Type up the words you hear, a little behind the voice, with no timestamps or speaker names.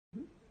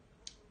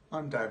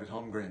I'm David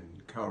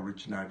Holmgren,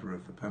 co-originator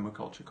of the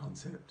permaculture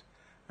concept,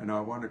 and I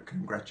want to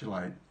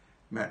congratulate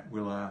Matt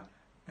Willer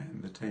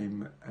and the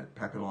team at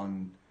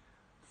Papillon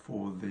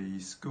for the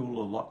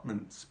school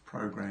allotments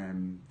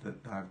program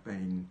that they've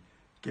been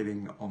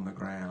getting on the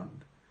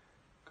ground.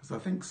 Because I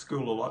think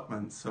school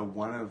allotments are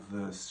one of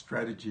the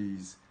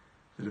strategies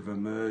that have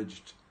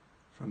emerged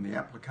from the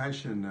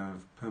application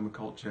of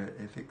permaculture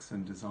ethics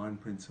and design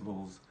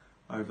principles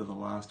over the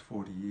last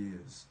 40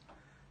 years.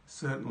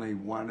 Certainly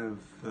one of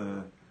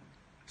the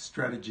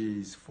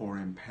strategies for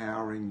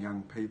empowering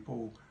young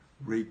people,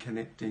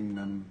 reconnecting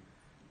them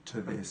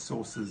to their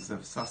sources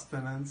of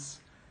sustenance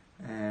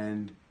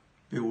and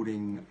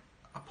building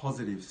a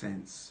positive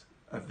sense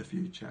of the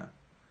future.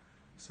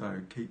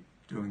 So keep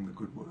doing the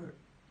good work.